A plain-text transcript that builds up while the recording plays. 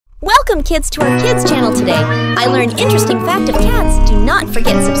Welcome kids to our kids channel today. I learned interesting fact of cats. Do not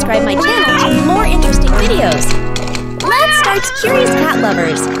forget to subscribe my channel for more interesting videos. Let's start Curious Cat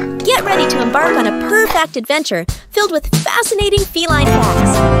Lovers. Get ready to embark on a purr-fact adventure filled with fascinating feline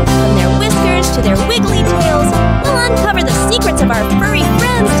facts. From their whiskers to their wiggly tails, we'll uncover the secrets of our furry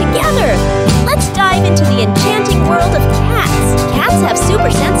friends together. Let's dive into the enchanting world of cats. Cats have super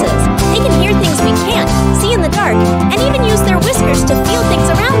senses. They can hear things we can't, see in the dark, and even use their whiskers to feel things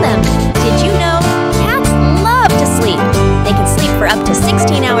around them. Did you know? Cats love to sleep. They can sleep for up to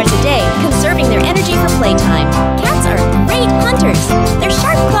 16 hours a day, conserving their energy for playtime. Cats are great hunters. Their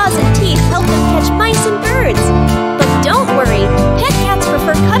sharp claws and teeth help them catch mice and birds. But don't worry, pet cats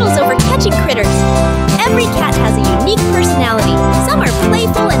prefer cuddles over catching critters. Every cat has a unique personality. Some are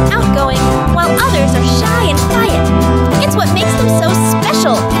playful and outgoing, while others are shy and quiet.